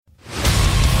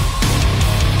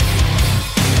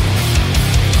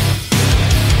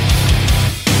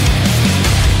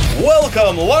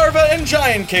Welcome, Larva and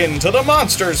Giantkin, to the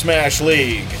Monster Smash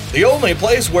League, the only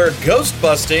place where ghost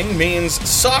busting means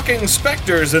socking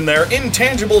specters in their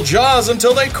intangible jaws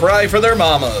until they cry for their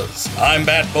mamas. I'm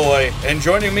Batboy, and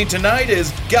joining me tonight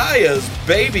is Gaia's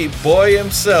baby boy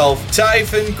himself,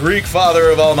 Typhon, Greek father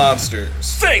of all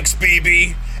monsters. Thanks,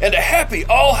 BB, and a happy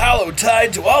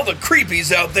All-Hallow-Tide to all the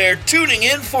creepies out there tuning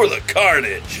in for the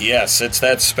carnage. Yes, it's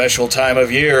that special time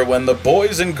of year when the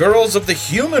boys and girls of the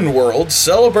human world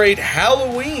celebrate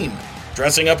Halloween,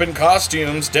 dressing up in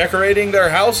costumes, decorating their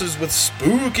houses with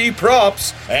spooky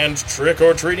props, and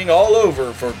trick-or-treating all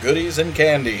over for goodies and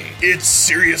candy. It's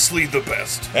seriously the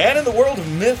best. And in the world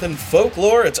of myth and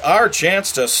folklore, it's our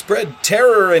chance to spread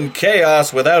terror and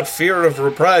chaos without fear of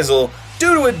reprisal,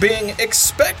 due to it being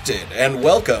expected and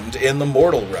welcomed in the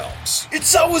mortal realms.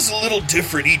 It's always a little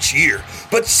different each year,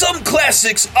 but some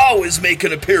classics always make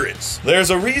an appearance.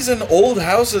 There's a reason old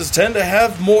houses tend to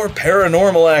have more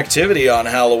paranormal activity on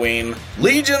Halloween.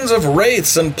 Legions of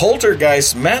wraiths and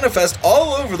poltergeists manifest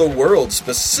all over the world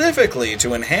specifically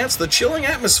to enhance the chilling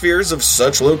atmospheres of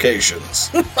such locations.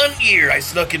 One year I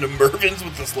snuck into Mervin's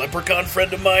with this leprechaun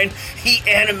friend of mine. He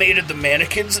animated the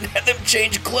mannequins and had them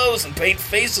change clothes and paint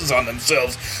faces on themselves,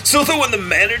 so that when the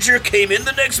manager came in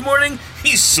the next morning,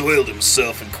 he soiled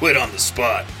himself and quit on the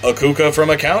spot. A Kuka from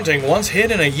accounting once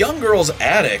hid in a young girl's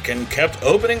attic and kept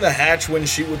opening the hatch when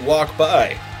she would walk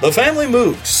by. The family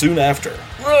moved soon after.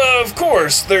 Of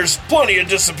course, there's plenty of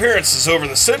disappearances over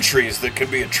the centuries that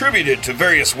can be attributed to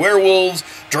various werewolves,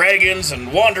 dragons,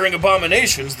 and wandering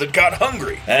abominations that got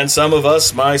hungry. And some of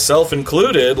us, myself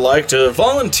included, like to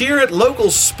volunteer at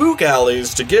local spook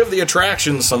alleys to give the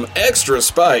attraction some extra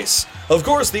spice. Of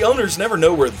course, the owners never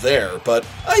know we're there, but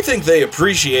I think they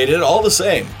appreciate it all the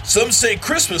same. Some say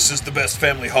Christmas is the best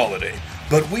family holiday,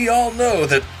 but we all know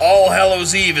that All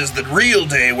Hallows Eve is the real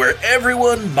day where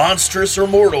everyone, monstrous or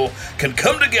mortal, can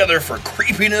come together for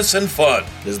creepiness and fun.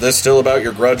 Is this still about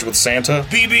your grudge with Santa?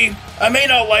 BB, I may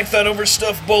not like that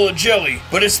overstuffed bowl of jelly,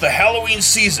 but it's the Halloween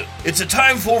season. It's a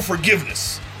time for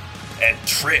forgiveness. And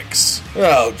tricks.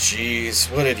 Oh, jeez,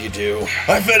 what did you do?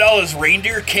 I fed all his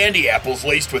reindeer candy apples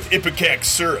laced with Ipecac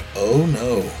syrup. Oh,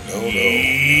 no.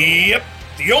 Yep.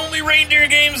 The only reindeer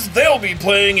games they'll be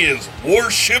playing is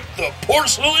Worship the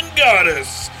Porcelain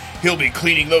Goddess. He'll be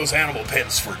cleaning those animal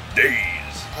pens for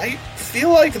days. I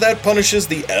feel like that punishes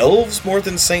the elves more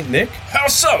than St. Nick. How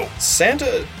so?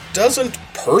 Santa doesn't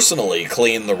personally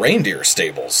clean the reindeer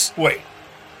stables. Wait,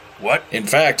 what? In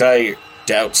fact, I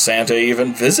doubt Santa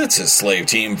even visits his slave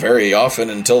team very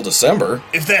often until December.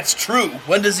 If that's true,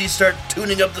 when does he start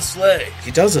tuning up the sleigh?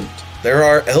 He doesn't. There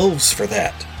are elves for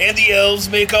that. And the elves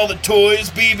make all the toys,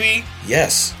 BB?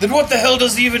 Yes. Then what the hell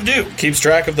does he even do? Keeps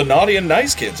track of the naughty and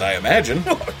nice kids, I imagine.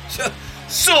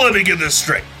 So let me get this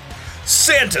straight.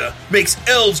 Santa makes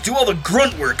elves do all the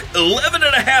grunt work 11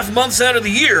 and a half months out of the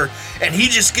year, and he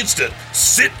just gets to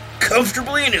sit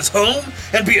comfortably in his home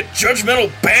and be a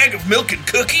judgmental bag of milk and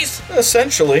cookies?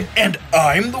 Essentially. And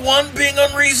I'm the one being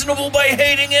unreasonable by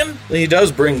hating him? He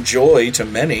does bring joy to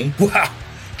many. Wow.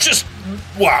 Just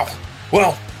wow.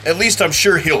 Well, at least I'm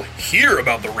sure he'll hear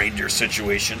about the reindeer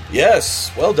situation. Yes,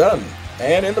 well done.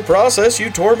 And in the process, you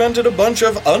tormented a bunch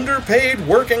of underpaid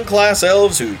working-class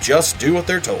elves who just do what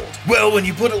they're told. Well, when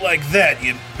you put it like that,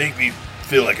 you make me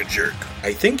feel like a jerk.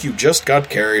 I think you just got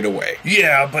carried away.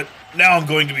 Yeah, but now I'm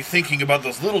going to be thinking about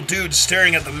those little dudes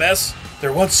staring at the mess.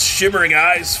 Their once shimmering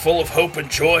eyes full of hope and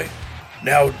joy,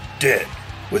 now dead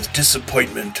with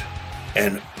disappointment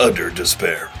and utter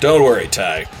despair. Don't worry,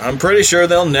 Ty. I'm pretty sure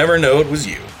they'll never know it was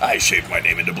you. I shaved my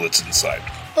name into Blitz inside.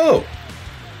 Oh.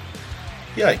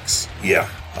 Yikes. Yeah,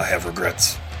 I have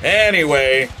regrets.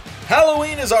 Anyway,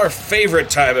 Halloween is our favorite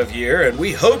time of year, and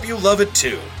we hope you love it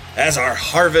too. As our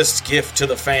harvest gift to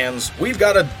the fans, we've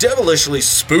got a devilishly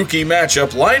spooky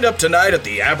matchup lined up tonight at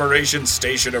the Aberration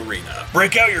Station Arena.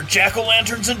 Break out your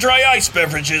jack-o'-lanterns and dry ice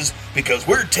beverages, because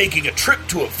we're taking a trip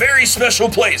to a very special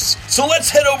place. So let's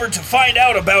head over to find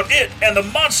out about it and the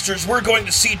monsters we're going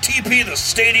to see TP the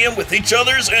stadium with each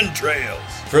other's entrails.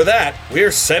 For that,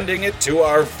 we're sending it to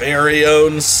our very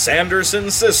own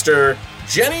Sanderson sister,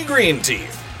 Jenny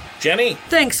Greenteeth. Jenny?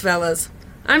 Thanks, fellas.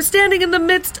 I'm standing in the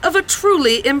midst of a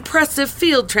truly impressive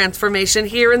field transformation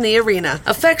here in the arena,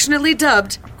 affectionately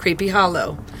dubbed Creepy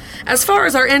Hollow. As far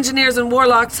as our engineers and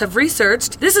warlocks have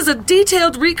researched, this is a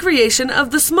detailed recreation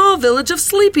of the small village of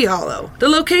Sleepy Hollow, the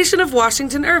location of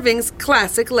Washington Irving's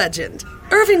classic legend.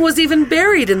 Irving was even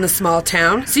buried in the small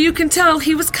town, so you can tell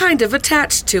he was kind of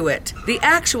attached to it. The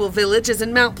actual village is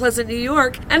in Mount Pleasant, New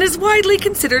York, and is widely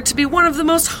considered to be one of the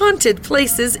most haunted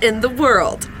places in the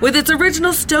world. With its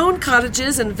original stone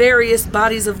cottages and various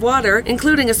bodies of water,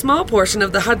 including a small portion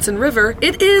of the Hudson River,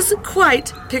 it is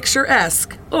quite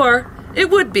picturesque. Or it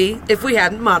would be if we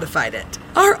hadn't modified it.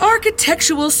 Our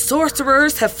architectural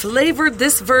sorcerers have flavored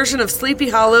this version of Sleepy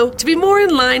Hollow to be more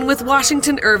in line with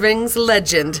Washington Irving's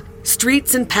legend.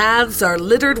 Streets and paths are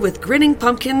littered with grinning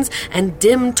pumpkins and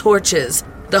dim torches.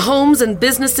 The homes and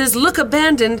businesses look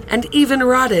abandoned and even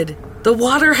rotted. The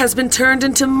water has been turned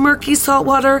into murky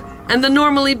saltwater, and the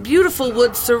normally beautiful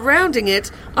woods surrounding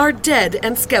it are dead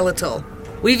and skeletal.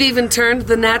 We've even turned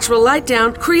the natural light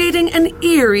down, creating an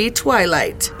eerie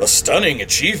twilight. A stunning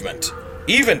achievement.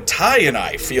 Even Ty and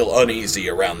I feel uneasy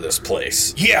around this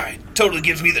place. Yeah, it totally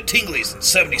gives me the tinglies in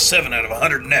 77 out of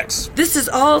 100 necks. This is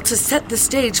all to set the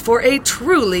stage for a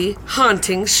truly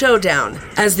haunting showdown.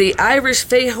 As the Irish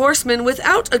Fey horseman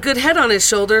without a good head on his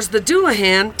shoulders, the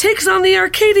Doulahan, takes on the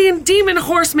Arcadian demon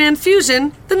horseman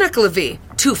fusion, the Nuckelavee.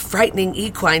 Two frightening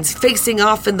equines facing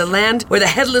off in the land where the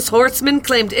headless horseman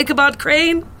claimed Ichabod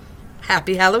Crane.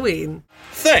 Happy Halloween.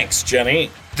 Thanks,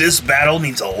 Jenny. This battle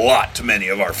means a lot to many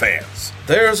of our fans.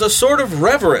 There's a sort of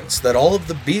reverence that all of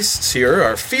the beasts here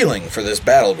are feeling for this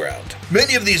battleground.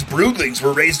 Many of these broodlings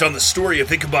were raised on the story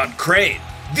of Ichabod Crane.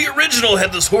 The original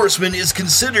Headless Horseman is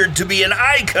considered to be an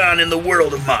icon in the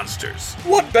world of monsters.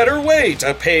 What better way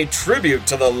to pay tribute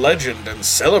to the legend and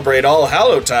celebrate All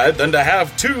Hallowtide than to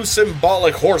have two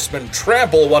symbolic horsemen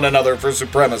trample one another for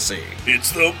supremacy?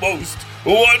 It's the most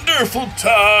wonderful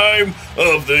time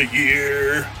of the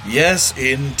year. Yes,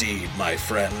 indeed, my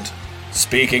friend.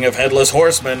 Speaking of Headless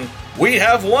Horsemen, we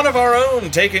have one of our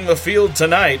own taking the field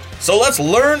tonight, so let's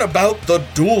learn about the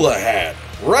Doulahan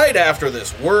right after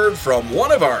this word from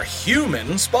one of our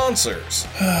human sponsors.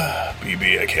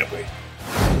 BB, I can't wait.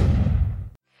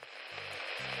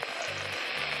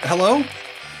 Hello?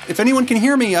 If anyone can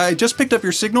hear me, I just picked up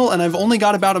your signal and I've only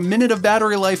got about a minute of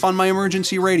battery life on my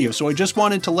emergency radio, so I just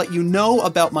wanted to let you know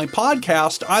about my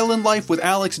podcast, Island Life with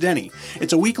Alex Denny.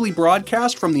 It's a weekly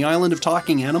broadcast from the island of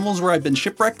talking animals where I've been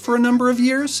shipwrecked for a number of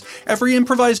years. Every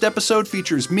improvised episode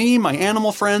features me, my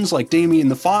animal friends like Damien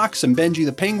the Fox and Benji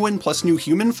the Penguin, plus new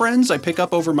human friends I pick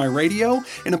up over my radio,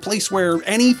 in a place where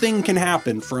anything can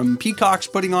happen, from peacocks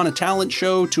putting on a talent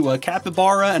show to a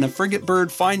capybara and a frigate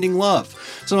bird finding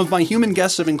love. Some of my human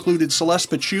guests have included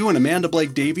Celeste Pachu and Amanda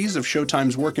Blake Davies of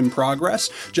Showtime's Work in Progress,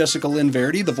 Jessica Lynn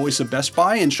Verdi, the voice of Best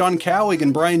Buy, and Sean Cowig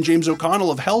and Brian James O'Connell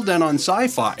of Hellden on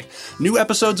Sci-Fi. New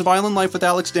episodes of Island Life with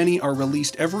Alex Denny are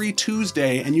released every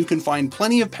Tuesday, and you can find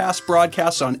plenty of past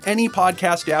broadcasts on any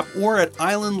podcast app or at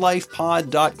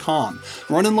islandlifepod.com.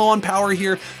 Running low on power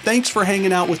here. Thanks for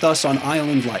hanging out with us on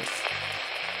Island Life.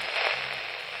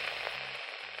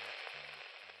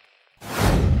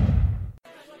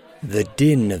 The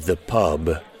din of the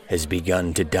pub has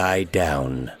begun to die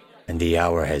down, and the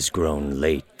hour has grown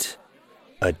late.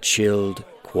 A chilled,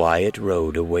 quiet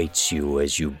road awaits you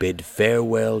as you bid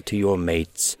farewell to your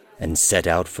mates and set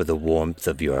out for the warmth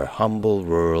of your humble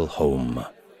rural home.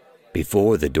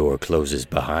 Before the door closes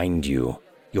behind you,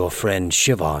 your friend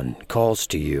Siobhan calls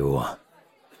to you.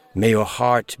 May your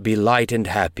heart be light and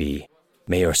happy,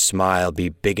 may your smile be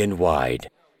big and wide,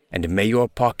 and may your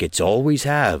pockets always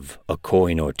have a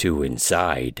coin or two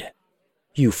inside.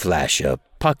 You flash a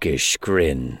puckish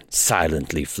grin,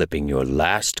 silently flipping your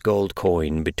last gold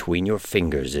coin between your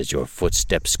fingers as your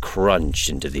footsteps crunch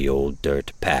into the old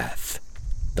dirt path.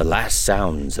 The last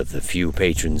sounds of the few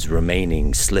patrons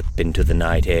remaining slip into the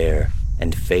night air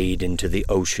and fade into the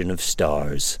ocean of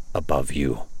stars above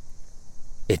you.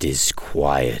 It is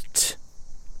quiet.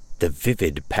 The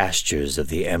vivid pastures of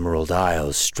the Emerald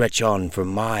Isles stretch on for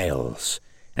miles,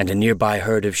 and a nearby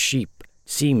herd of sheep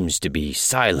seems to be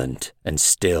silent and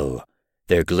still,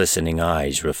 their glistening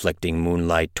eyes reflecting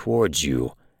moonlight towards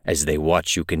you as they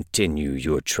watch you continue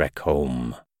your trek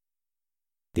home.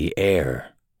 The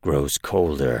air grows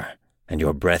colder, and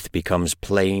your breath becomes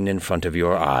plain in front of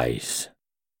your eyes.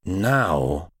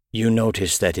 Now you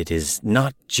notice that it is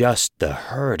not just the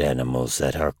herd animals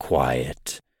that are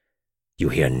quiet. You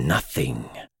hear nothing.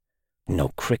 No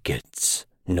crickets,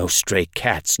 no stray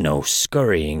cats, no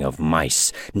scurrying of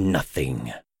mice,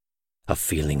 nothing. A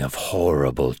feeling of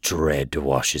horrible dread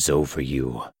washes over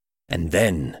you. And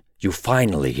then you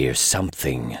finally hear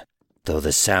something, though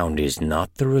the sound is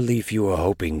not the relief you were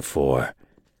hoping for.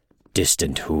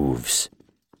 Distant hooves.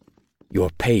 Your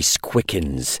pace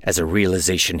quickens as a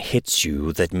realization hits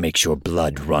you that makes your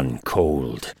blood run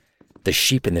cold. The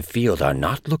sheep in the field are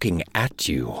not looking at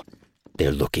you.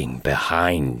 They're looking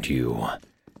behind you.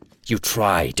 You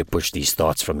try to push these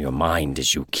thoughts from your mind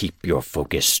as you keep your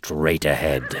focus straight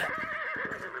ahead.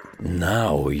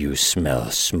 Now you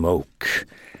smell smoke,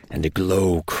 and a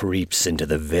glow creeps into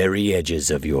the very edges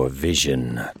of your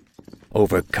vision.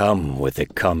 Overcome with a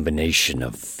combination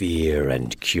of fear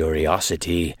and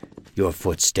curiosity, your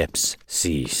footsteps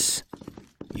cease.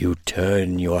 You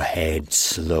turn your head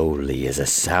slowly as a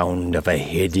sound of a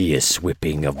hideous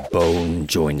whipping of bone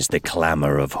joins the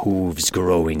clamor of hooves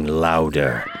growing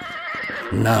louder.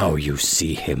 Now you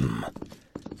see him,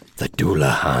 the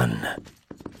Dullahan.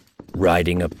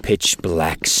 Riding a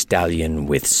pitch-black stallion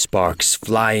with sparks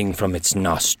flying from its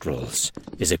nostrils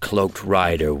is a cloaked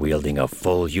rider wielding a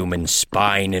full human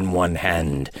spine in one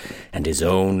hand and his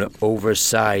own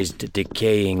oversized,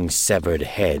 decaying, severed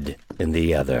head in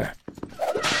the other.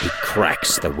 He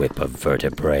cracks the whip of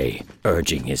vertebrae,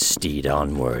 urging his steed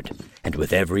onward, and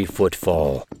with every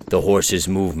footfall, the horse's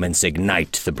movements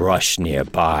ignite the brush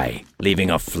nearby, leaving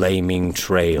a flaming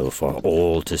trail for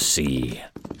all to see.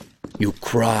 You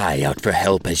cry out for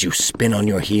help as you spin on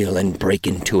your heel and break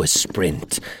into a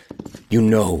sprint. You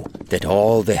know that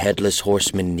all the Headless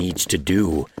Horseman needs to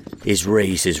do is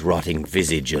raise his rotting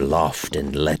visage aloft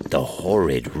and let the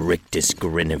horrid rictus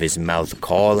grin of his mouth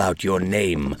call out your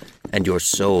name, and your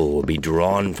soul will be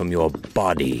drawn from your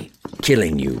body,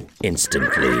 killing you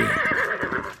instantly.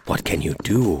 What can you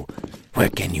do? Where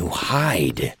can you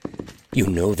hide? You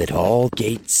know that all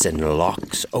gates and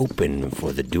locks open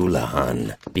for the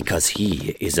Dullahan, because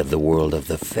he is of the world of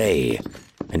the Fae,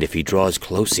 and if he draws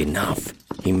close enough,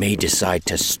 he may decide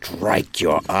to strike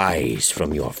your eyes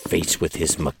from your face with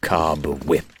his macabre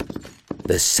whip.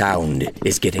 The sound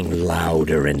is getting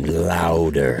louder and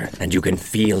louder, and you can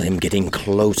feel him getting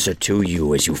closer to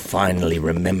you as you finally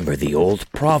remember the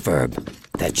old proverb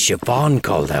that Siobhan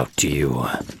called out to you.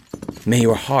 May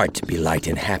your heart be light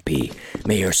and happy,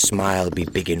 may your smile be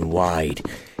big and wide,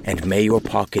 and may your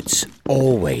pockets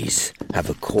always have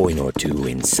a coin or two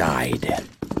inside.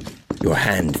 Your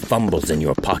hand fumbles in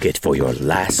your pocket for your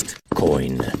last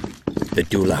coin. The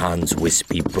Dullahan's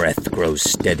wispy breath grows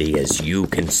steady as you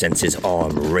can sense his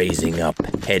arm raising up,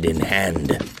 head in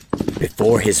hand.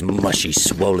 Before his mushy,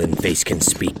 swollen face can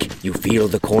speak, you feel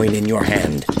the coin in your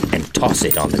hand and toss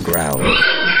it on the ground.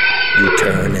 You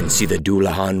turn and see the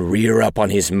Dullahan rear up on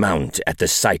his mount at the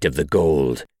sight of the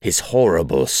gold, his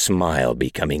horrible smile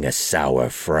becoming a sour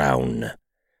frown.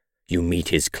 You meet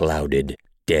his clouded,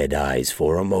 dead eyes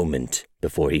for a moment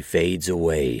before he fades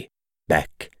away,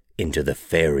 back into the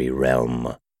fairy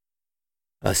realm.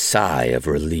 A sigh of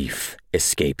relief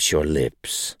escapes your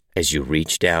lips as you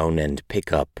reach down and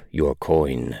pick up your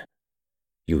coin.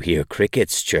 You hear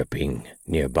crickets chirping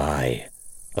nearby.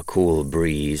 A cool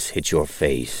breeze hits your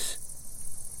face.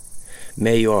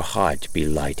 May your heart be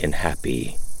light and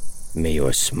happy. May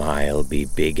your smile be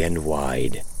big and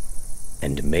wide.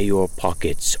 And may your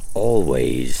pockets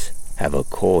always have a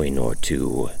coin or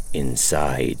two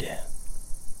inside.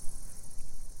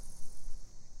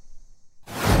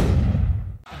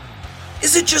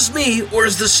 Is it just me, or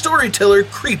is the storyteller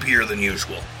creepier than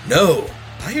usual? No,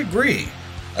 I agree.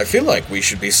 I feel like we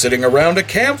should be sitting around a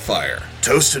campfire,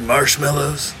 Toasting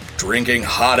marshmallows, drinking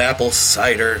hot apple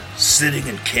cider, sitting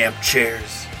in camp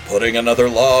chairs, putting another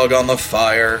log on the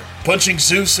fire. punching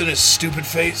Zeus in his stupid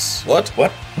face. What?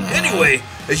 Anyway,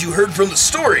 as you heard from the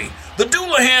story, the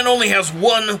Dullahan only has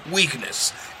one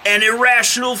weakness: an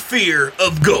irrational fear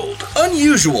of gold.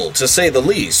 Unusual, to say the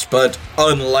least, but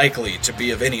unlikely to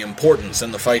be of any importance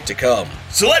in the fight to come.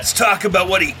 So let's talk about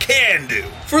what he can do.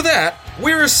 For that,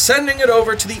 we're sending it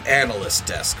over to the analyst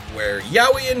desk, where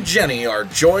Yowie and Jenny are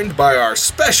joined by our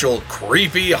special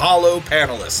Creepy Hollow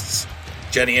panelists.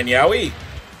 Jenny and Yowie.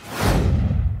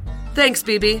 Thanks,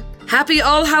 BB. Happy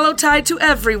All-Hallowtide to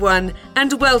everyone,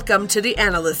 and welcome to the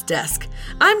analyst desk.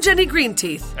 I'm Jenny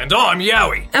Greenteeth. And I'm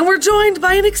Yowie. And we're joined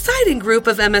by an exciting group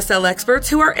of MSL experts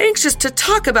who are anxious to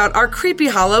talk about our Creepy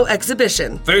Hollow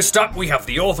exhibition. First up, we have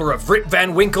the author of Rip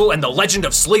Van Winkle and the legend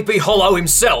of Sleepy Hollow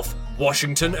himself,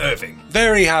 Washington Irving.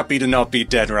 Very happy to not be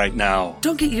dead right now.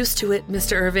 Don't get used to it,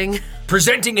 Mr. Irving.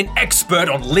 Presenting an expert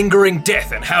on lingering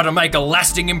death and how to make a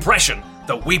lasting impression,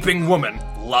 the Weeping Woman,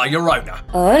 La Llorona.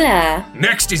 Hola.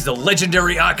 Next is the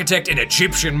legendary architect and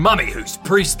Egyptian mummy whose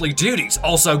priestly duties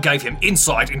also gave him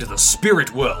insight into the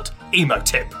spirit world,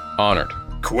 Imhotep. Honored.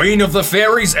 Queen of the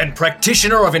fairies and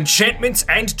practitioner of enchantments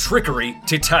and trickery,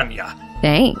 Titania.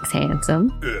 Thanks,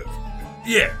 handsome.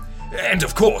 Yeah, and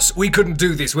of course, we couldn't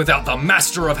do this without the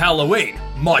master of Halloween,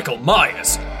 Michael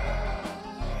Myers.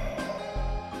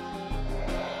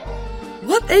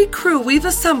 What What a crew we've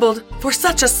assembled for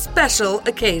such a special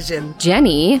occasion.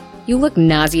 Jenny, you look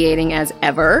nauseating as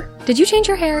ever. Did you change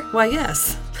your hair? Why,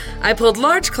 yes. I pulled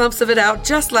large clumps of it out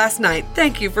just last night.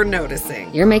 Thank you for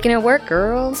noticing. You're making it work,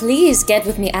 girl. Please get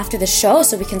with me after the show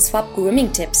so we can swap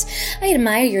grooming tips. I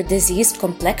admire your diseased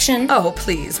complexion. Oh,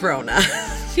 please, Rona.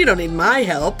 You don't need my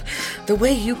help. The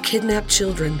way you kidnap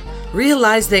children,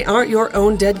 realize they aren't your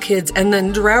own dead kids, and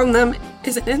then drown them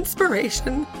is an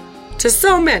inspiration to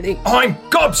so many. I'm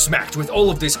gobsmacked with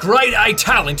all of this grade A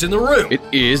talent in the room. It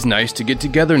is nice to get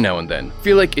together now and then.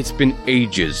 Feel like it's been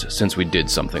ages since we did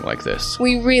something like this.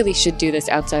 We really should do this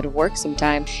outside of work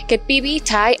sometime. Get BB,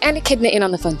 Ty, and Echidna in on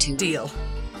the fun too. Deal.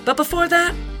 But before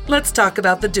that, let's talk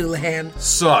about the Doulahan.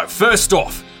 So, first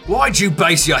off, why'd you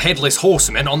base your headless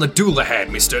horseman on the Doulahan,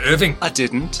 Mr. Irving? I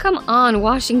didn't. Come on,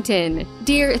 Washington.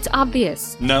 Dear, it's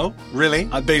obvious. No, really?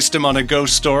 I based him on a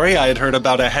ghost story. I had heard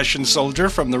about a Hessian soldier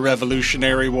from the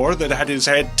Revolutionary War that had his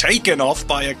head taken off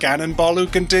by a cannonball who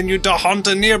continued to haunt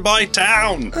a nearby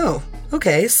town. Oh,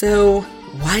 okay, so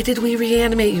why did we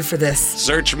reanimate you for this?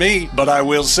 Search me, but I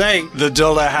will say, the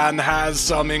Doulahan has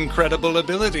some incredible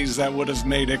abilities that would have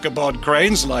made Ichabod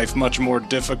Crane's life much more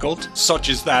difficult, such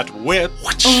as that whip.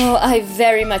 Oh, I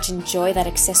very much enjoy that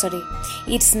accessory.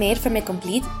 It's made from a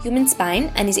complete human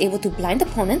spine and is able to blind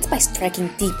opponents by striking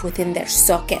deep within their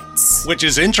sockets. Which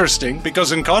is interesting,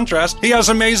 because in contrast, he has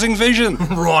amazing vision.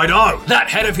 Righto! That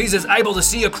head of his is able to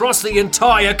see across the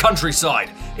entire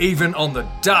countryside, even on the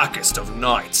darkest of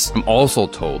nights. I'm also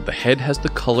told the head has the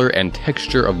color and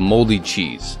texture of moldy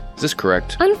cheese. Is this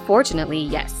correct? Unfortunately,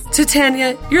 yes.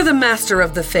 Titania, you're the master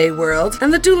of the Fey world,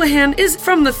 and the Doulahan is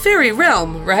from the fairy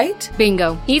realm, right?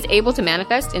 Bingo. He's able to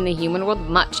manifest in the human world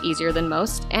much easier than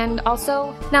most, and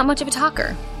also not much of a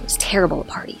talker. He's terrible at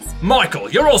parties. Michael,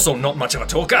 you're also not much of a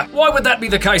talker. Why would that be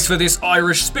the case for this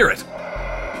Irish spirit?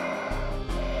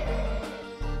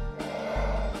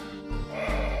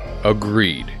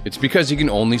 Agreed. It's because he can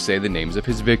only say the names of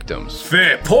his victims.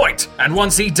 Fair point. And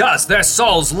once he does, their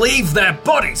souls leave their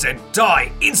bodies and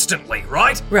die instantly,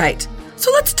 right? Right.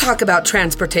 So let's talk about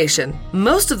transportation.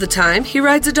 Most of the time, he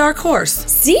rides a dark horse.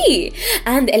 See?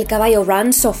 And El Caballo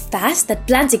runs so fast that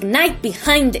plants ignite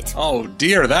behind it. Oh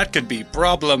dear, that could be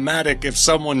problematic if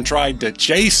someone tried to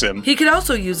chase him. He could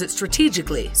also use it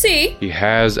strategically. See? He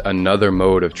has another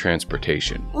mode of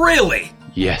transportation. Really?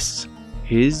 Yes.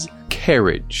 His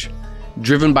carriage,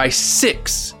 driven by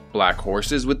 6 black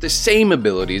horses with the same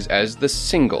abilities as the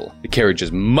single. The carriage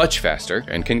is much faster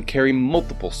and can carry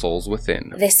multiple souls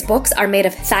within. The spokes are made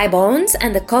of thigh bones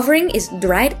and the covering is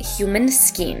dried human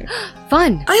skin.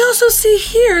 Fun. I also see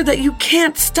here that you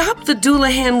can't stop the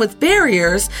Doulahan with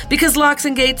barriers because locks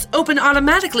and gates open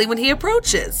automatically when he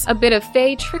approaches. A bit of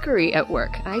Fey trickery at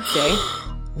work, I'd say.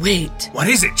 Wait. What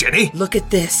is it, Jenny? Look at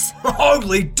this.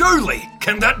 Holy dooly!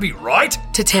 Can that be right?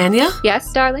 Titania?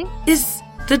 Yes, darling? Is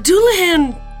the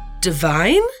Doulahan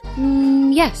divine?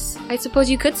 Yes, I suppose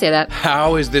you could say that.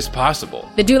 How is this possible?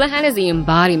 The Doulahan is the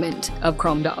embodiment of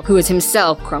Crom Dog, who is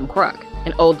himself Crom Crug,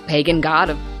 an old pagan god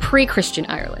of pre-Christian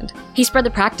Ireland. He spread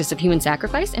the practice of human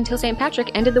sacrifice until St. Patrick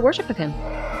ended the worship of him.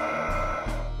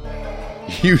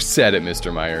 You said it,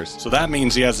 Mr. Myers. So that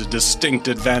means he has a distinct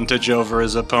advantage over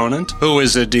his opponent, who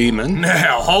is a demon.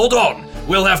 Now, hold on.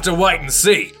 We'll have to wait and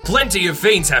see. Plenty of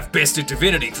fiends have bested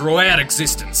divinity throughout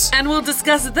existence. And we'll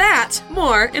discuss that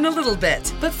more in a little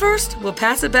bit. But first, we'll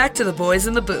pass it back to the boys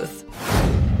in the booth.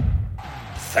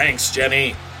 Thanks,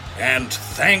 Jenny. And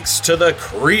thanks to the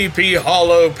Creepy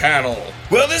Hollow panel.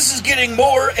 Well, this is getting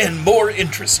more and more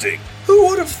interesting. Who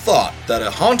would have thought that a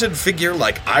haunted figure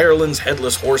like Ireland's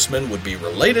Headless Horseman would be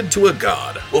related to a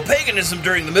god? Well, paganism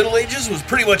during the Middle Ages was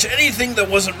pretty much anything that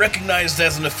wasn't recognized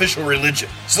as an official religion.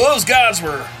 So those gods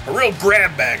were a real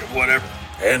grab bag of whatever.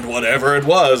 And whatever it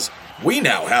was, we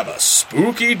now have a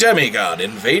spooky demigod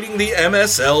invading the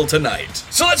MSL tonight.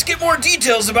 So let's get more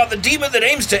details about the demon that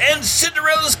aims to end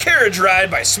Cinderella's carriage ride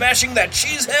by smashing that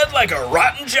cheese head like a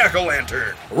rotten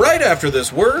jack-o'-lantern. Right after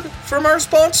this word from our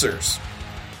sponsors.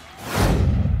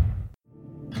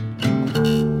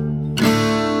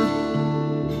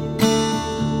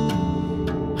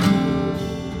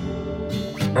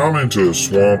 I'm into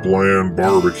swampland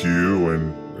barbecue,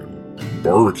 and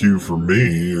barbecue for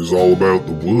me is all about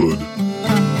the wood.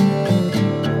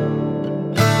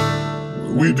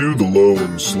 We do the low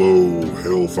and slow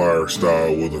hellfire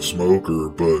style with a smoker,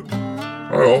 but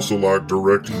I also like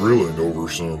direct grilling over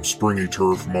some springy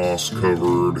turf moss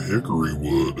covered hickory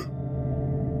wood.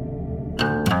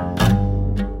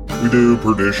 We do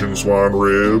Perdition swine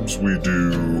ribs, we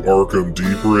do Arkham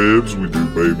deep ribs, we do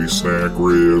baby snack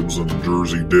ribs and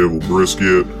Jersey devil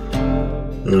brisket,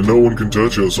 and no one can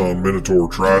touch us on Minotaur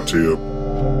tri-tip.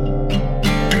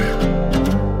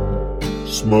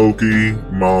 smoky,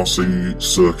 mossy,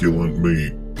 succulent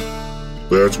meat.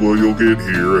 That's what you'll get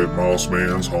here at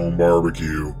Mossman's Home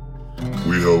Barbecue.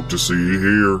 We hope to see you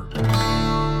here.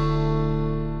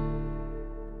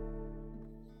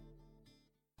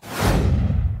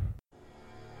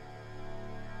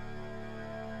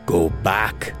 Go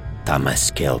back,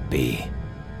 Thomas Kelpie.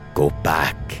 Go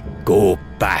back, go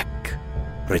back.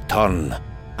 Return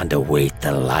and await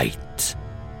the light.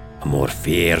 A more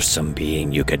fearsome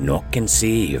being you could not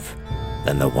conceive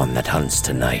than the one that hunts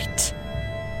tonight.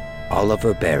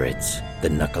 Oliver Barrett, The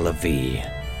Knuckle of V.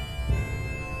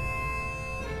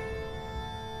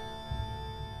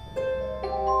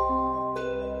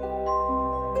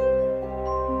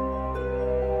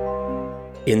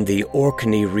 In the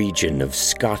Orkney region of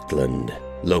Scotland,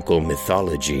 local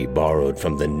mythology borrowed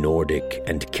from the Nordic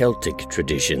and Celtic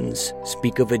traditions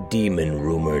speak of a demon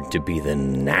rumored to be the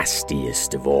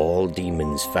nastiest of all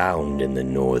demons found in the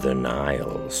Northern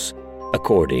Isles,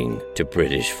 according to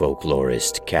British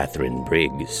folklorist Catherine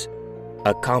Briggs.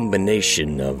 A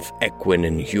combination of equine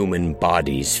and human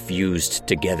bodies fused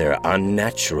together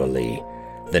unnaturally,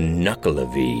 the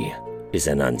Knuckle-a-V is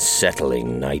an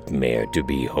unsettling nightmare to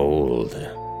behold.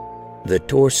 The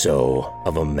torso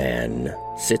of a man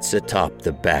sits atop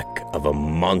the back of a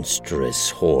monstrous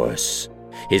horse,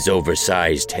 his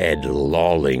oversized head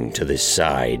lolling to the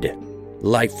side,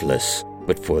 lifeless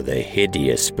but for the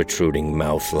hideous protruding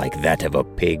mouth like that of a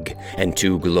pig and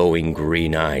two glowing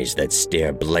green eyes that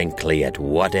stare blankly at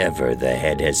whatever the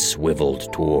head has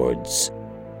swiveled towards.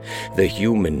 The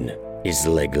human is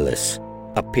legless,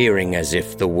 appearing as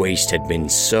if the waist had been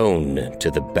sewn to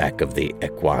the back of the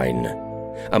equine.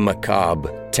 A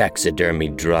macabre taxidermy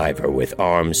driver with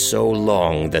arms so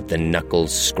long that the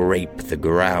knuckles scrape the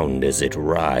ground as it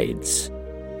rides.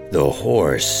 The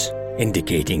horse,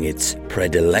 indicating its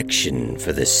predilection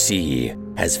for the sea,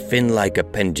 has fin-like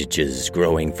appendages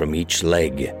growing from each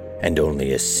leg and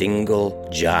only a single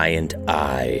giant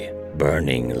eye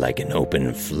burning like an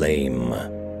open flame.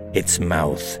 Its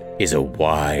mouth is a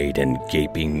wide and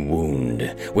gaping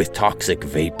wound, with toxic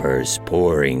vapors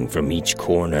pouring from each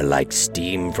corner like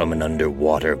steam from an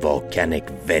underwater volcanic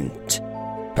vent.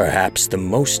 Perhaps the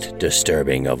most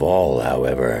disturbing of all,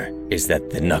 however, is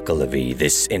that the Knuckle-a-V,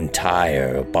 this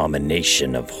entire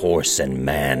abomination of horse and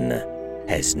man,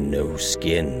 has no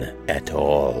skin at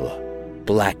all.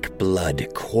 Black blood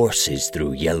courses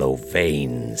through yellow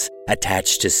veins,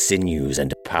 attached to sinews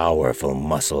and powerful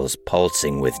muscles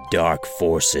pulsing with dark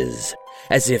forces,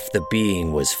 as if the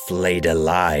being was flayed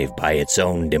alive by its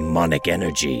own demonic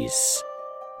energies.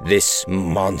 This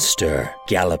monster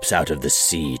gallops out of the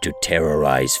sea to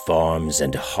terrorize farms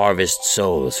and harvest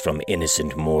souls from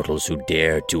innocent mortals who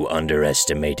dare to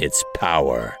underestimate its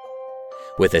power.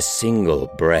 With a single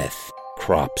breath,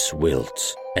 crops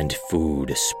wilt and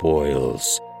food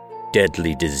spoils.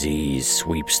 Deadly disease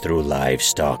sweeps through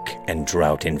livestock, and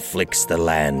drought inflicts the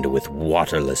land with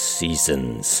waterless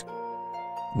seasons.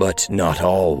 But not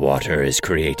all water is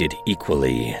created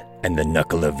equally, and the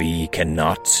Knuckle-a-V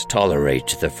cannot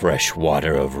tolerate the fresh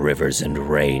water of rivers and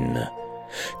rain.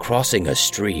 Crossing a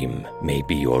stream may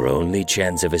be your only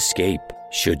chance of escape,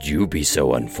 should you be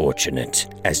so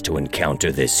unfortunate as to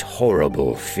encounter this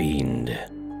horrible fiend.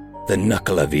 The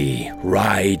Knuckle-a-V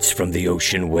rides from the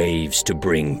ocean waves to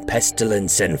bring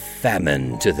pestilence and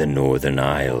famine to the Northern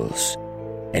Isles.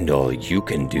 And all you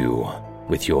can do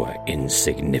with your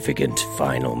insignificant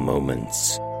final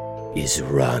moments is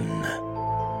run.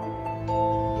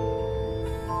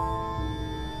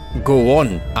 Go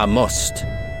on, I must.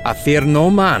 I fear no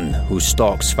man who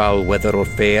stalks foul weather or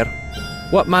fair.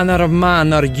 What manner of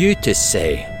man are you to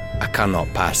say I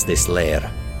cannot pass this lair?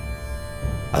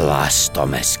 Alas,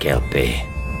 Thomas Kelpie,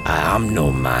 I am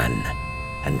no man,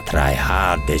 and try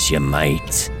hard as you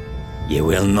might, you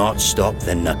will not stop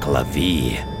the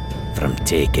Knuckle-a-V from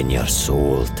taking your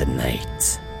soul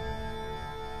tonight.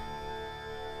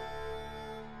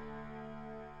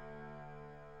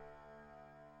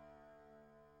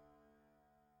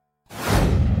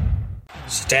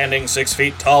 Standing 6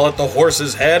 feet tall at the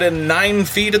horse's head and 9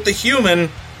 feet at the human,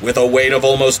 with a weight of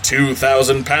almost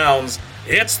 2,000 pounds,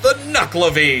 it's the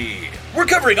Knuckle-a-V! We're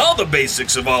covering all the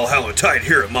basics of All Hallowtide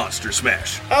here at Monster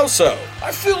Smash. How so?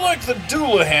 I feel like the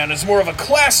Doulahan is more of a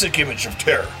classic image of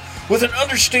terror, with an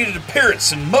understated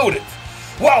appearance and motive,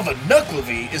 while the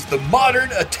Knuckle-a-V is the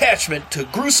modern attachment to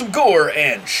gruesome gore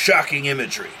and shocking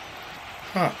imagery.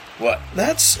 Huh. What?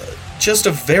 That's just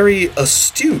a very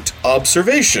astute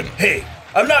observation. Hey,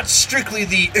 I'm not strictly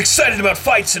the excited about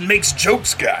fights and makes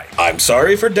jokes guy. I'm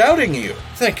sorry for doubting you.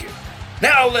 Thank you.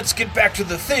 Now let's get back to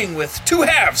the thing with two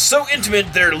halves so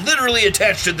intimate they're literally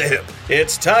attached at the hip.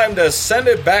 It's time to send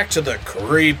it back to the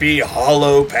Creepy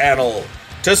Hollow panel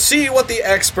to see what the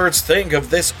experts think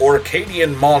of this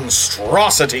Orcadian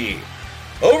monstrosity.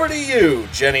 Over to you,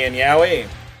 Jenny and Yowie.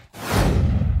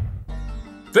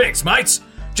 Thanks, mates.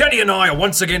 Jenny and I are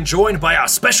once again joined by our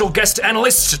special guest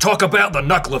analysts to talk about the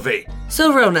Nuckelavee.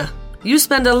 So, Rona, you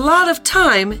spend a lot of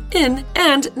time in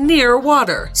and near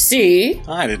water. See?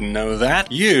 I didn't know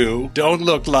that. You don't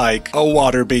look like a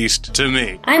water beast to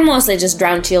me. I'm mostly just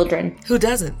drowned children. Who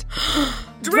doesn't?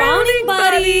 Drowning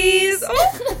buddies!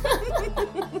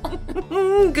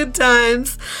 Good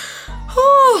times.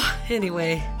 Oh,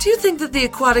 anyway, do you think that the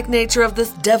aquatic nature of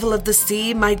this devil of the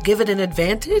sea might give it an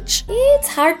advantage? It's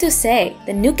hard to say.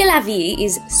 The Nuckelavee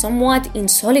is somewhat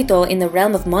insolito in the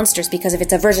realm of monsters because of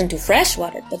its aversion to fresh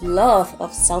water, but love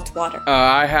of salt water.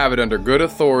 I have it under good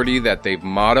authority that they've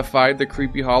modified the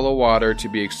Creepy Hollow water to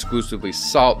be exclusively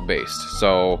salt-based,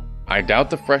 so I doubt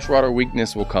the freshwater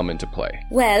weakness will come into play.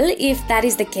 Well, if that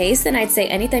is the case, then I'd say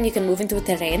anytime you can move into a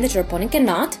terrain that your opponent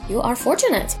cannot, you are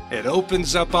fortunate. It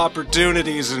opens up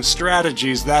opportunities and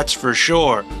strategies, that's for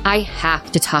sure. I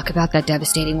have to talk about that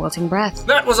devastating wilting breath.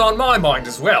 That was on my mind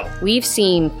as well. We've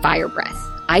seen fire breath,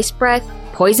 ice breath,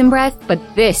 poison breath, but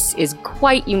this is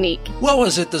quite unique. What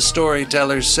was it the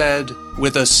storyteller said?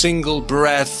 With a single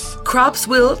breath. Crops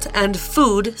wilt and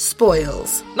food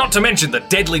spoils. Not to mention the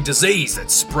deadly disease that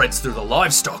spreads through the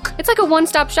livestock. It's like a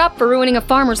one-stop shop for ruining a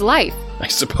farmer's life. I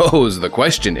suppose the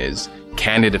question is,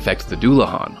 can it affect the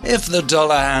Dullahan? If the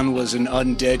Dullahan was an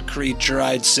undead creature,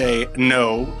 I'd say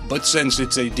no. But since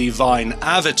it's a divine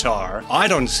avatar, I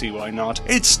don't see why not.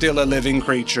 It's still a living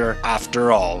creature,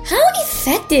 after all. How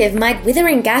effective might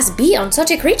withering gas be on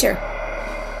such a creature?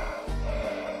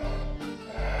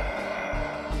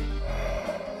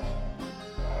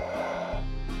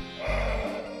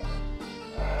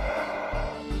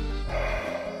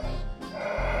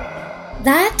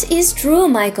 That is true,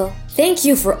 Michael. Thank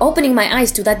you for opening my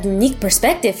eyes to that unique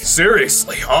perspective.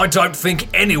 Seriously, I don't think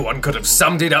anyone could have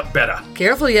summed it up better.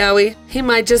 Careful, Yowie. He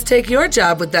might just take your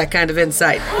job with that kind of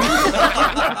insight.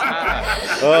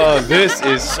 Oh, this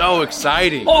is so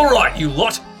exciting. All right, you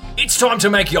lot. It's time to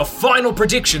make your final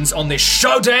predictions on this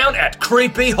showdown at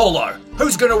Creepy Hollow.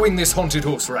 Who's going to win this haunted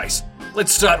horse race?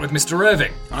 Let's start with Mr.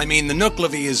 Irving. I mean, the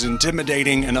Nuckelavee is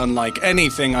intimidating and unlike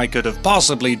anything I could have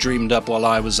possibly dreamed up while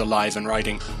I was alive and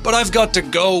writing. But I've got to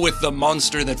go with the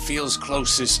monster that feels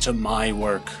closest to my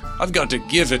work. I've got to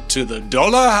give it to the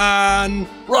Dullahan.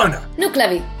 Rona.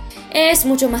 Nuckelavee. Es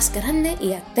mucho más grande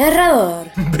y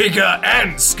aterrador. Bigger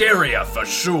and scarier for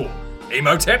sure.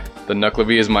 Imhotep? The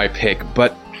Nuckelavee is my pick,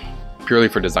 but purely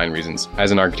for design reasons.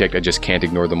 As an architect, I just can't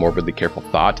ignore the morbidly careful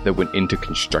thought that went into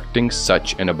constructing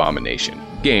such an abomination.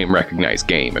 Game recognized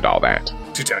game and all that.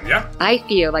 Titania? I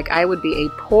feel like I would be a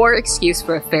poor excuse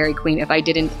for a fairy queen if I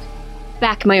didn't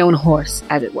back my own horse,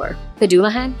 as it were. The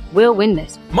Dullahan will win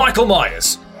this. Michael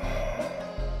Myers.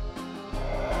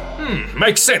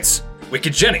 Makes sense.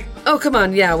 Wicked Jenny. Oh, come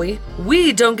on, Yowie.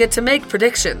 We don't get to make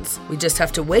predictions. We just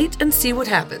have to wait and see what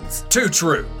happens. Too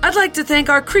true. I'd like to thank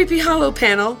our Creepy Hollow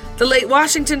panel, the late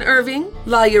Washington Irving,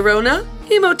 La Llorona,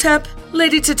 Imhotep,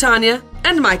 Lady Titania,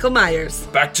 and Michael Myers.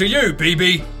 Back to you,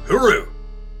 BB. Hooroo.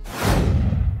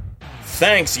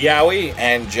 Thanks, Yowie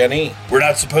and Jenny. We're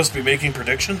not supposed to be making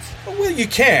predictions? Well, you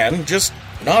can, just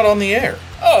not on the air.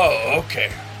 Oh,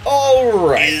 okay. All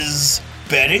right. Is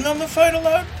betting on the fight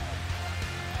allowed?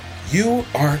 You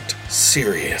aren't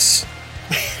serious.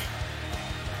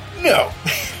 No,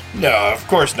 of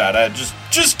course not.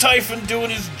 Just Typhon doing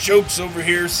his jokes over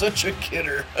here. Such a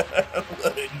kidder.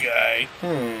 What a guy.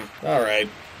 All right.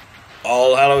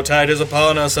 All Hallowtide is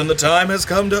upon us, and the time has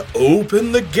come to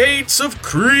open the gates of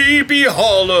Creepy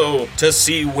Hollow to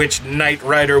see which Knight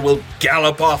Rider will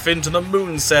gallop off into the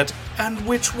moonset and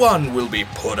which one will be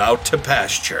put out to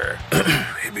pasture.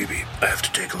 Hey, BB, I have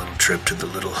to take a little trip to the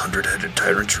little 100-headed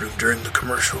tyrant's room during the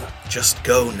commercial. Just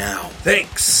go now.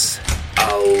 Thanks.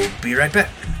 I'll be right back.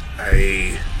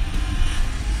 I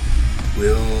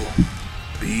will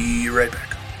be right back.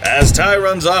 As Ty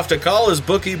runs off to call his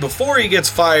bookie before he gets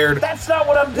fired, That's not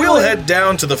what I'm doing. we'll head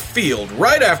down to the field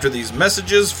right after these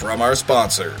messages from our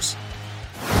sponsors.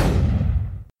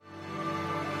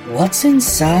 What's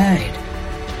inside?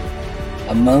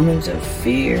 A moment of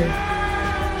fear?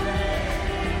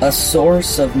 A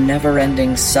source of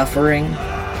never-ending suffering?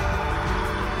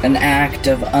 An act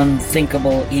of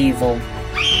unthinkable evil?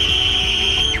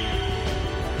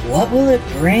 What will it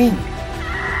bring?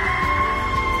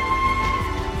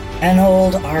 An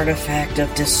old artifact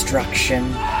of destruction?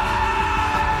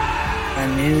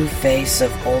 A new face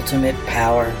of ultimate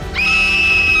power?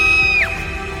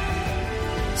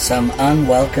 some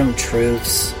unwelcome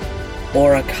truths,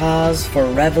 or a cause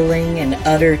for reveling in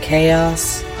utter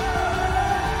chaos?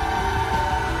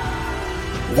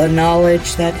 The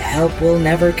knowledge that help will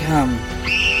never come.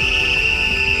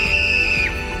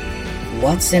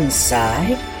 What's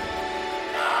inside?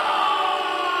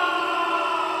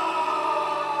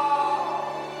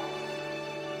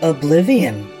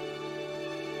 Oblivion.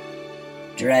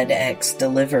 Dread X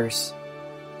delivers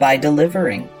by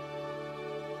delivering.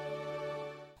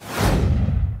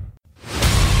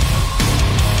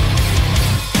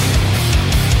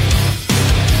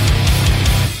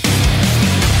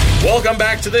 Welcome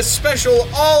back to this special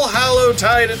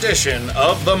All-Hallowtide edition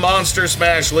of the Monster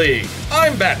Smash League.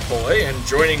 I'm Batboy, and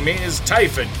joining me is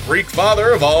Typhon, Greek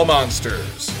father of all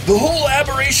monsters. The whole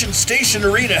Aberration Station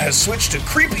arena has switched to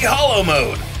Creepy Hollow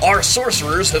mode. Our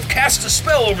sorcerers have cast a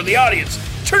spell over the audience,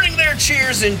 turning their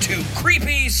cheers into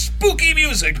creepy, spooky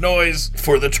music noise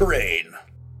for the terrain.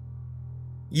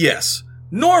 Yes,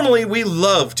 normally we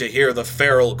love to hear the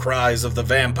feral cries of the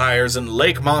vampires and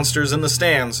lake monsters in the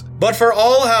stands, but for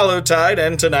All-Hallowtide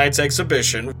and tonight's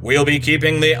exhibition, we'll be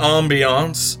keeping the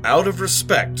ambiance out of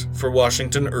respect for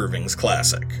Washington Irving's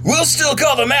classic. We'll still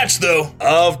call the match, though.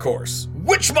 Of course.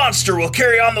 Which monster will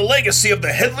carry on the legacy of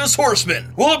the Headless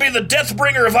Horseman? Will it be the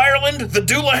Deathbringer of Ireland, the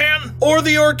Doulahan? Or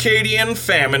the Orcadian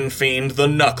famine fiend, the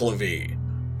Nuckelavee?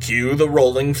 Cue the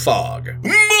rolling fog.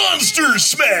 Monster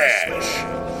Smash!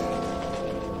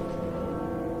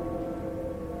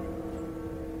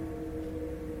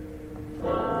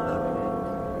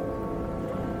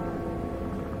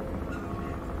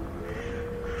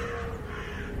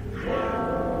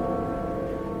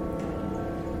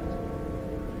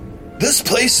 This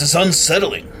place is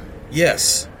unsettling.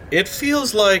 Yes, it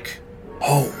feels like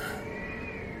home.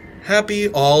 Happy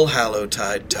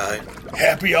All-Hallowtide, Ty.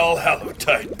 Happy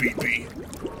All-Hallowtide, BB.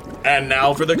 And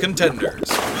now for the contenders.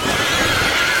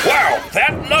 Wow,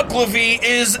 that Nuckelavee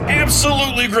is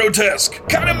absolutely grotesque.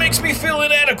 Kinda makes me feel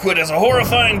inadequate as a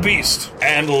horrifying beast.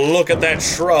 And look at that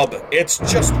shrub. It's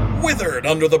just withered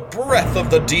under the breath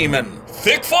of the demon.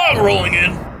 Thick fog rolling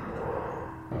in.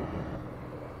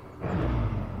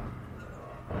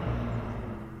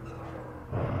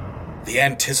 The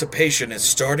anticipation is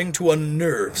starting to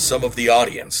unnerve some of the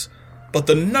audience, but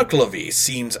the Nuckelavee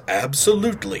seems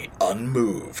absolutely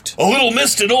unmoved. A little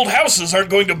mist in old houses aren't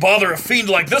going to bother a fiend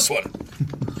like this one.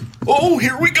 Oh,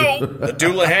 here we go! The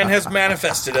Doulahan has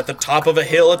manifested at the top of a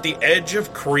hill at the edge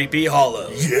of Creepy Hollow.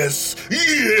 Yes,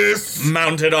 yes!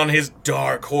 Mounted on his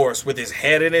dark horse with his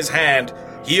head in his hand,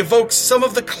 he evokes some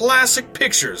of the classic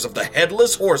pictures of the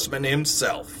Headless Horseman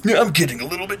himself. I'm getting a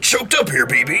little bit choked up here,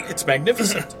 BB. It's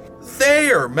magnificent.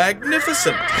 They're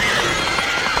magnificent.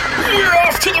 We're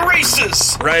off to the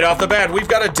races! Right off the bat, we've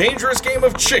got a dangerous game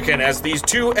of chicken as these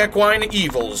two equine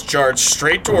evils charge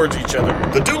straight towards each other.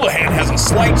 The Doulahan has a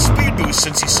slight speed boost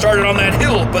since he started on that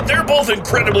hill, but they're both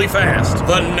incredibly fast.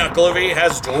 The Nuckelavee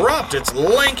has dropped its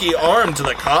lanky arm to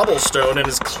the cobblestone and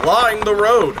is clawing the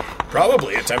road,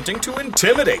 probably attempting to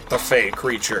intimidate the fey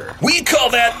creature. We call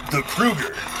that the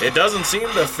Kruger. It doesn't seem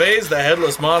to faze the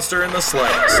headless monster in the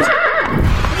slightest.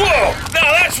 Whoa!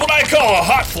 Now that's what I call a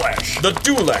hot flash! The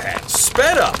Doulahan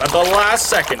sped up at the last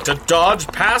second to dodge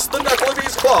past the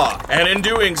Nuckleavee's claw, and in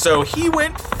doing so, he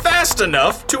went fast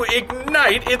enough to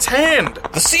ignite its hand.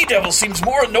 The Sea Devil seems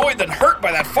more annoyed than hurt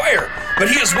by that fire, but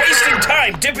he is wasting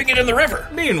time dipping it in the river.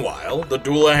 Meanwhile, the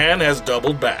Doulahan has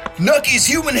doubled back. Nucky's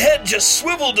human head just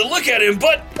swiveled to look at him,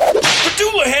 but the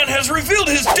Doulahan has revealed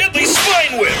his deadly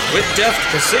spine whip. With deft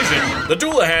precision, the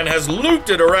Doulahan has looped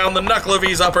it around the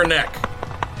Nuckleavee's upper neck.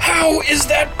 How is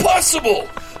that possible?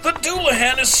 The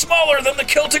Doulahan is smaller than the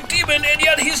Celtic demon, and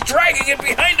yet he's dragging it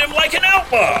behind him like an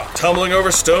outlaw. Tumbling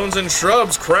over stones and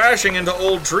shrubs, crashing into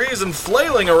old trees, and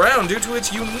flailing around due to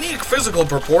its unique physical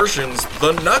proportions,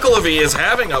 the Nuckelavee is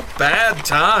having a bad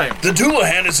time. The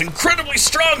Doulahan is incredibly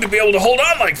strong to be able to hold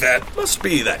on like that. Must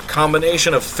be that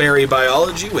combination of fairy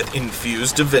biology with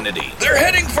infused divinity. They're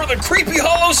heading for the Creepy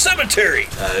Hollow Cemetery.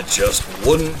 It just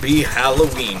wouldn't be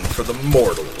Halloween for the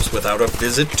mortals without a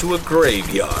visit to a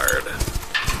graveyard.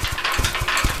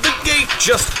 Gate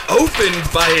just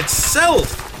opened by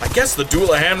itself. I guess the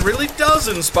Doulahan really does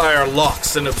inspire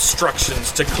locks and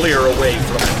obstructions to clear away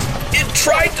from it. It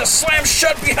tried to slam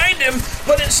shut behind him,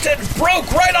 but instead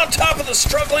broke right on top of the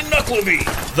struggling Nuckelavee.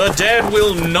 The dead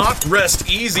will not rest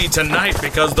easy tonight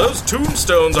because those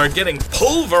tombstones are getting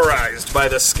pulverized by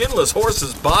the skinless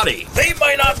horse's body. They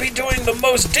might not be doing the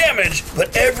most damage,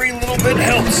 but every little bit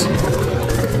helps.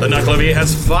 The Nuckelavee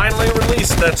has finally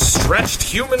released that stretched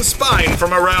human spine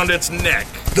from around its neck.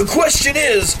 The question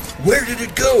is, Where did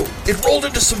it go? It rolled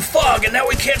into some fog and now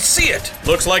we can't see it.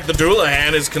 Looks like the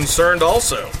Doulahan is concerned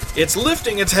also. It's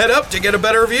lifting its head up to get a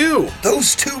better view.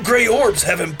 Those two gray orbs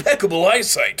have impeccable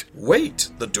eyesight.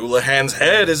 Wait, the Doulahan's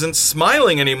head isn't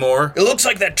smiling anymore. It looks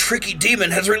like that tricky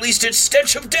demon has released its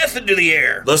stench of death into the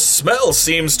air. The smell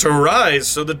seems to rise,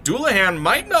 so the Doulahan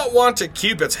might not want to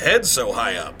keep its head so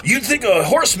high up. You'd think a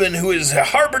horseman who is a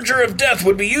harbinger of death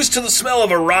would be used to the smell of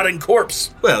a rotting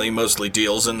corpse. Well, he mostly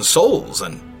deals in souls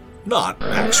and not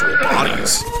actual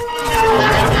bodies.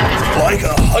 Like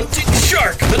a hunting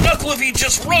shark, the Knucklevi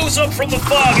just rose up from the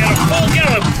fog at a full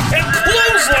gallop and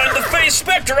clotheslined the Fey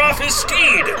Spectre off his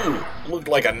steed. Ooh, looked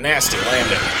like a nasty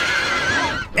landing.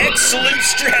 Excellent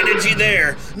strategy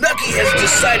there. Nucky has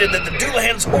decided that the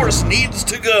Doulahan's horse needs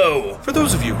to go. For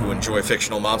those of you who enjoy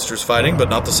fictional monsters fighting but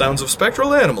not the sounds of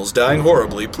spectral animals dying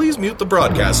horribly, please mute the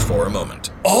broadcast for a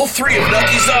moment. All three of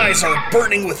Nucky's eyes are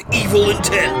burning with evil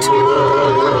intent.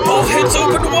 Both heads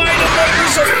open wide and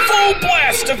there's a full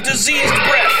blast of diseased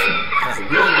breath. I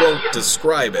really won't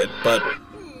describe it, but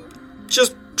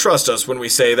just trust us when we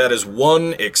say that is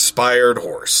one expired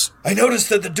horse. I noticed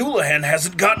that the Doulahan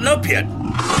hasn't gotten up yet.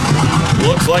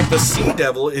 Looks like the Sea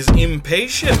Devil is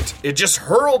impatient. It just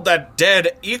hurled that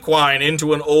dead equine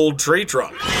into an old tree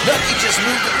trunk. Nucky just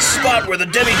moved to the spot where the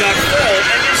demigod fell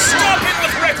and is stopping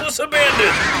with reckless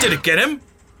abandon. Did it get him?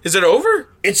 Is it over?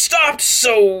 It stopped,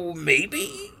 so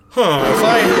maybe? If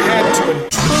I had to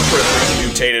interpret the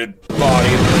mutated body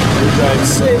language, I'd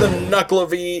say the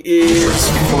Knucklevi is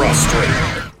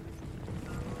frustrated.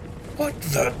 What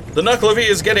the? The Knucklevi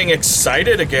is getting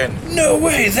excited again. No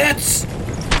way, that's...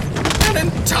 An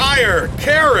entire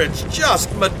carriage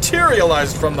just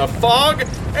materialized from the fog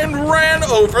and ran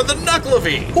over the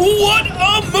Knucklevi. What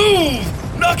a move!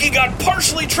 Nucky got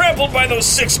partially trampled by those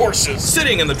 6 horses.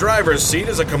 Sitting in the driver's seat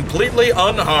is a completely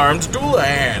unharmed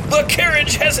Doulahan. The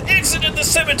carriage has exited the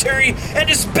cemetery and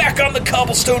is back on the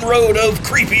cobblestone road of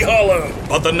Creepy Hollow.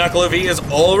 But the Knucklevi is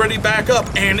already back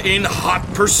up and in hot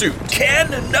pursuit.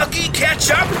 Can Nucky catch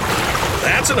up?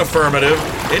 That's an affirmative.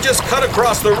 It just cut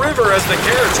across the river as the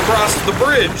carriage crossed the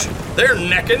bridge. They're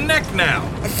neck and neck now.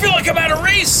 I feel like I'm at a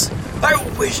race. I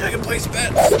wish I could place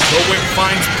bets. The whip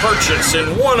finds purchase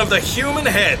in one of the human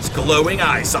head's glowing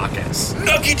eye sockets.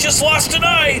 Nucky just lost an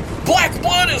eye. Black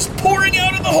blood is pouring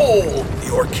out of the hole.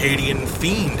 The Orcadian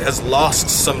fiend has lost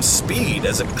some speed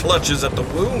as it clutches at the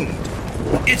wound.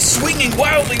 It's swinging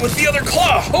wildly with the other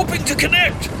claw, hoping to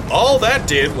connect. All that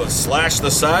did was slash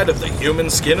the side of the human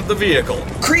skin of the vehicle.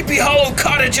 Creepy Hollow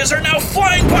cottages are now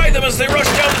flying by them as they rush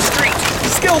down the street.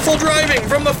 Skillful driving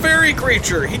from the fairy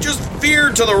creature. He just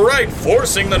veered to the right,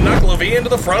 forcing the Knucklevi into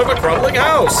the front of a crumbling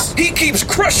house. He keeps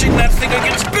crushing that thing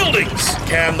against buildings.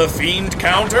 Can the fiend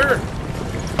counter?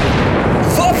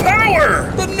 The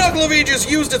power! The Knucklevi just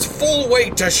used its full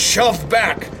weight to shove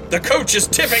back. The coach is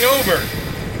tipping over.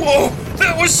 Whoa,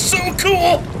 that was so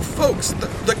cool! Folks,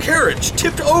 the carriage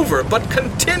tipped over but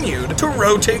continued to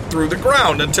rotate through the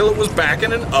ground until it was back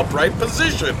in an upright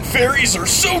position. Fairies are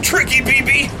so tricky,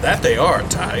 BB! That they are,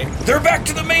 Ty. They're back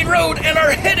to the main road and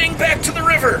are heading back to the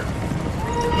river.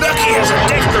 Nucky has a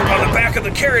death grip on the back of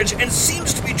the carriage and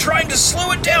seems to be trying to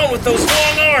slow it down with those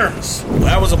long arms.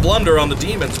 That was a blunder on the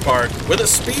demon's part. With a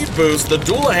speed boost, the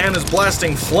Doulahan is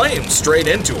blasting flames straight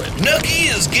into it. Nucky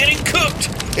is getting cooked.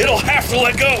 It'll have to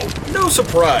let go. No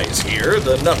surprise here.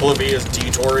 The Knucklevi is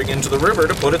detouring into the river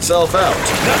to put itself out.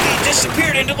 Nucky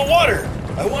disappeared into the water.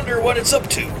 I wonder what it's up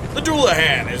to. The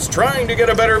Doulahan is trying to get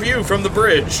a better view from the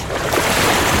bridge.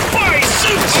 By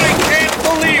Zeus! I can't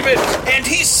believe it! And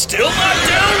he's still not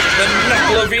down? The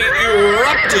Knucklevi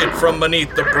erupted from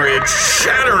beneath the bridge,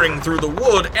 shattering through the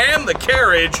wood and the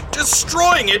carriage,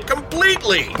 destroying it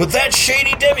completely. But that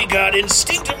shady demigod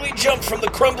instinctively jumped from the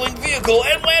crumbling vehicle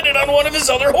and landed on one of his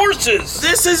other horses.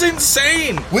 This is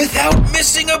insane! Without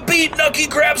missing a beat, Nucky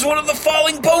grabs one of the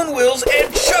falling bone wheels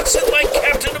and chucks it like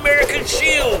Captain America's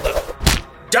shield.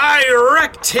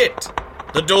 Direct hit!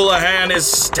 The Doulahan is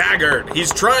staggered.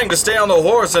 He's trying to stay on the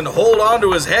horse and hold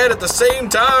onto his head at the same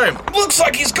time. Looks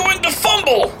like he's going to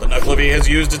fumble. The Knucklevi has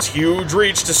used its huge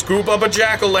reach to scoop up a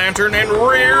jack-o'-lantern and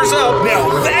rears up. Now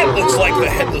that looks like the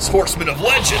Headless Horseman of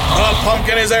legend. A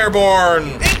pumpkin is airborne.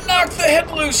 It knocked the head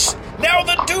loose. Now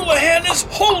the Doulahan is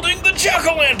holding the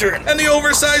jack-o'-lantern. And the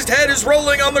oversized head is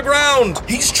rolling on the ground.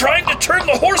 He's trying to turn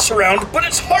the horse around, but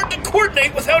it's hard to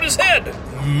coordinate without his head.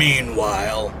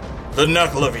 Meanwhile, the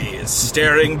Knucklevi is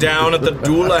staring down at the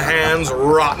Doulahan's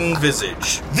rotten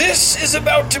visage. This is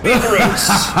about to be gross.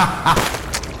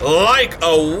 Like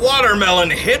a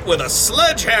watermelon hit with a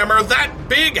sledgehammer, that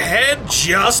big head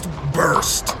just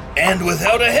burst. And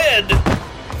without a head,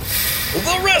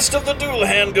 The rest of the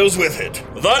Doulahan goes with it.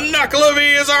 The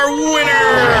Knucklevi is our winner!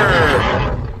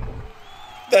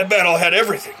 That battle had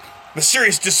everything.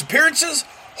 Mysterious disappearances,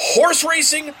 horse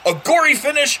racing, a gory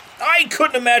finish. I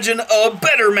couldn't imagine a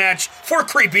better match for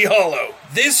Creepy Hollow.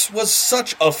 This was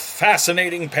such a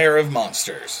fascinating pair of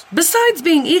monsters. Besides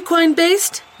being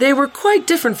equine-based, they were quite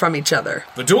different from each other.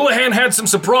 The Doulahan had some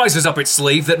surprises up its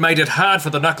sleeve that made it hard for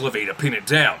the Knucklevi to pin it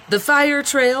down. The fire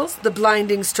trails, the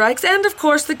blinding strikes, and of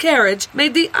course the carriage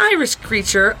made the Irish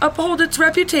creature uphold its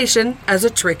reputation as a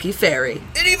tricky fairy.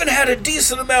 It even had a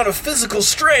decent amount of physical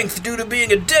strength due to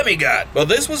being a demigod. But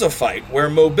this was a fight where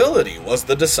mobility was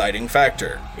the deciding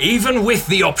factor. Even with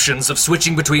the options of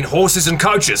switching between horses and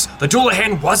coaches, the Doulahan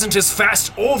wasn't as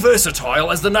fast or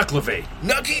versatile as the Knucklevi.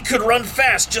 Nucky could run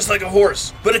fast just like a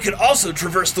horse, but it could also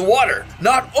traverse the water.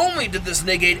 Not only did this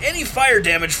negate any fire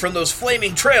damage from those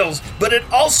flaming trails, but it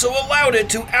also allowed it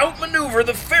to outmaneuver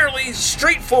the fairly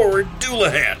straightforward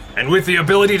Doulahan. And with the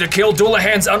ability to kill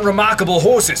Doulahan's unremarkable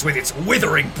horses with its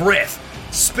withering breath,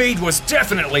 speed was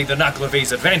definitely the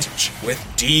Knucklevi's advantage. With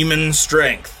demon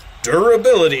strength,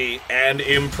 durability, and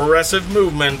impressive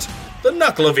movement, the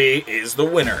Knucklevi is the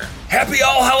winner. Happy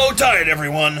All Hallow Tide,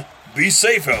 everyone! Be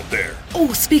safe out there.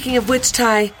 Oh, speaking of which,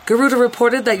 Ty, Garuda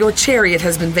reported that your chariot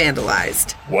has been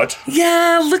vandalized. What?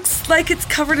 Yeah, looks like it's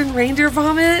covered in reindeer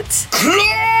vomit. Close!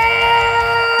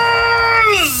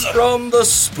 From the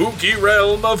spooky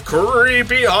realm of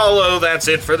Creepy Hollow, that's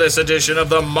it for this edition of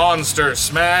the Monster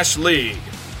Smash League.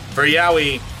 For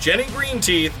Yowie, Jenny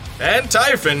Greenteeth, and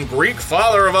Typhon, Greek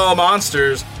father of all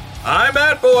monsters, I'm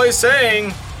Matt Boy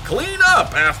saying, clean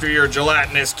up after your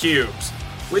gelatinous cubes.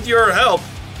 With your help,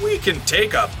 we can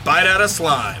take a bite out of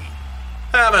slime.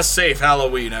 Have a safe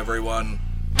Halloween, everyone.